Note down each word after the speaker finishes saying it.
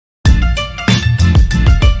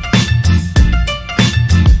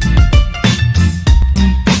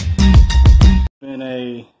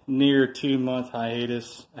near 2-month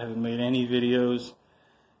hiatus. I haven't made any videos.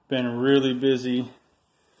 Been really busy.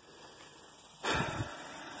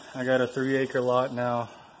 I got a 3-acre lot now.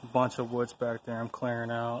 A bunch of woods back there I'm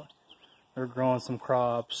clearing out. We're growing some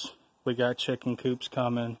crops. We got chicken coops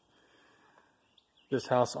coming. This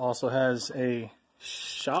house also has a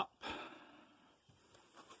shop.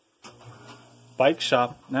 Bike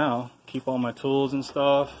shop now. Keep all my tools and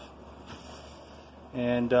stuff.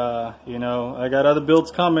 And, you know, I got other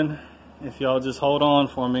builds coming. If y'all just hold on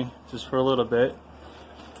for me, just for a little bit.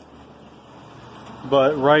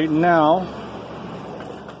 But right now,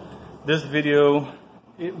 this video,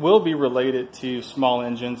 it will be related to small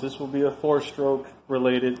engines. This will be a 4-stroke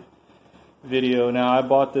related video. Now, I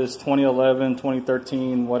bought this 2011,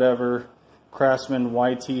 2013, whatever, Craftsman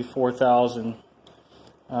YT4000.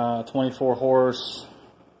 24 horse,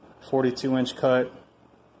 42-inch cut.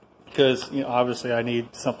 Because, you know, obviously I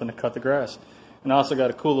need something to cut the grass. And I also got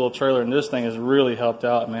a cool little trailer, and this thing has really helped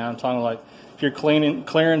out, man. I'm talking like, if you're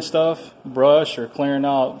clearing stuff, brush, or clearing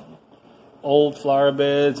out old flower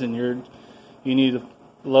beds, and you need to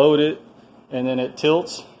load it, and then it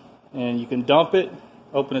tilts, and you can dump it,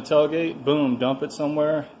 open a tailgate, boom, dump it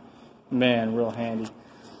somewhere. Man, real handy.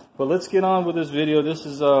 But let's get on with this video. This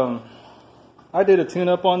is, I did a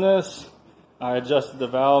tune-up on this. I adjusted the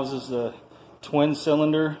valves. This is a twin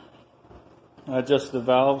cylinder. I adjusted the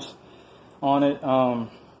valves on it.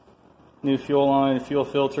 New fuel line, fuel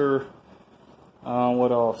filter.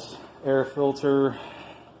 What else? Air filter,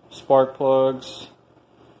 spark plugs.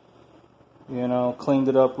 You know, cleaned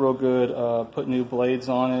it up real good. Put new blades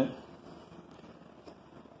on it.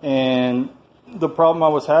 And the problem I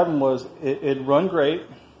was having was it run great.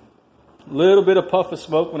 Little bit of puff of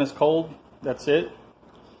smoke when it's cold. That's it.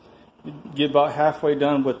 You get about halfway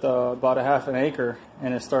done with about a half an acre,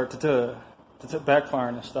 and it starts to backfire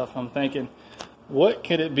and stuff. I'm thinking, what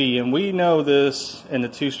could it be? And we know this in the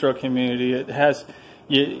 2-stroke community. It has,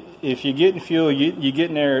 if you're getting fuel, you get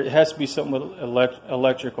in there. It has to be something with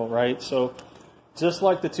electrical, right? So, just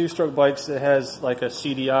like the 2-stroke bikes, it has like a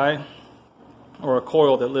CDI or a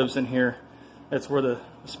coil that lives in here. That's where the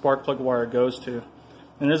spark plug wire goes to.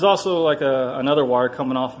 And there's also like another wire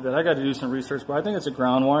coming off of it. I got to do some research, but I think it's a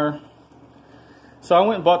ground wire. So I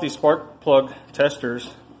went and bought these spark plug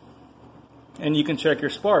testers, and you can check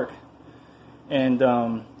your spark. And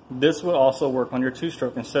this would also work on your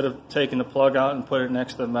 2-stroke. Instead of taking the plug out and put it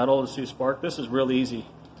next to the metal to see spark, this is real easy.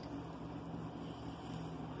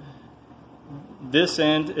 This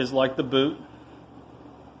end is like the boot,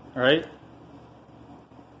 all right?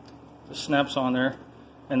 It snaps on there,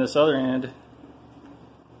 and this other end,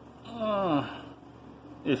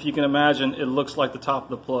 if you can imagine, it looks like the top of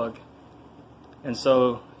the plug. And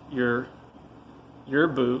so your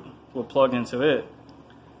boot will plug into it.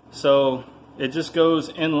 So it just goes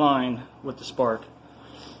in line with the spark.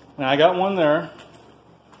 Now I got one there.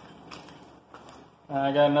 And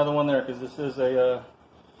I got another one there because this is a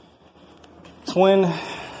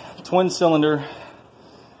twin cylinder.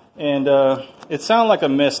 And it sounded like a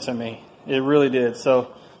miss to me. It really did.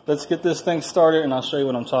 So let's get this thing started, and I'll show you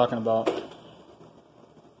what I'm talking about.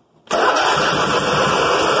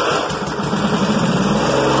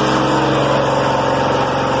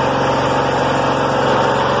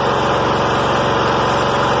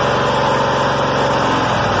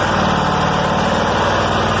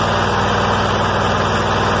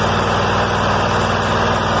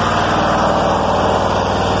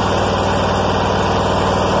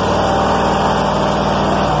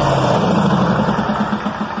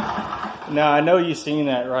 Now, I know you've seen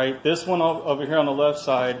that, right? This one over here on the left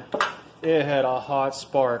side, it had a hot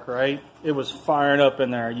spark, right? It was firing up in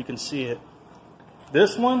there. You can see it.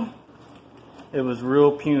 This one, it was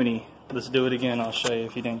real puny. Let's do it again. I'll show you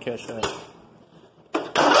if you didn't catch that.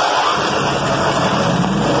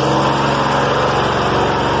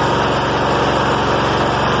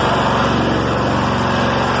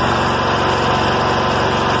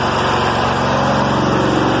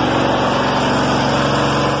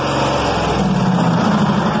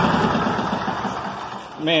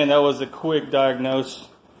 Man, that was a quick diagnose.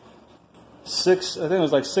 I think it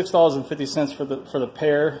was like $6.50 for the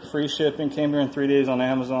pair. Free shipping. Came here in 3 days on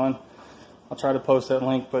Amazon. I'll try to post that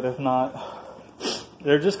link, but if not,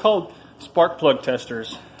 they're just called spark plug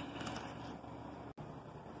testers.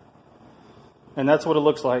 And that's what it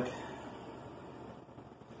looks like.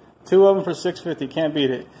 2 of them for $6.50. Can't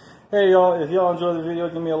beat it. Hey y'all, if y'all enjoy the video,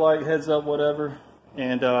 give me a like, heads up, whatever.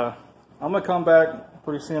 And I'm gonna come back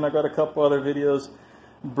pretty soon. I got a couple other videos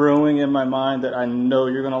brewing in my mind that I know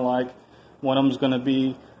you're gonna like. One of them's gonna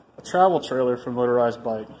be a travel trailer for motorized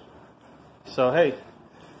bike. So hey,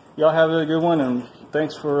 y'all have a good one, and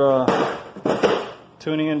thanks for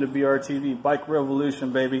tuning in to BRTV, Bike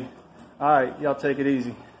Revolution, baby. All right, y'all take it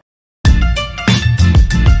easy.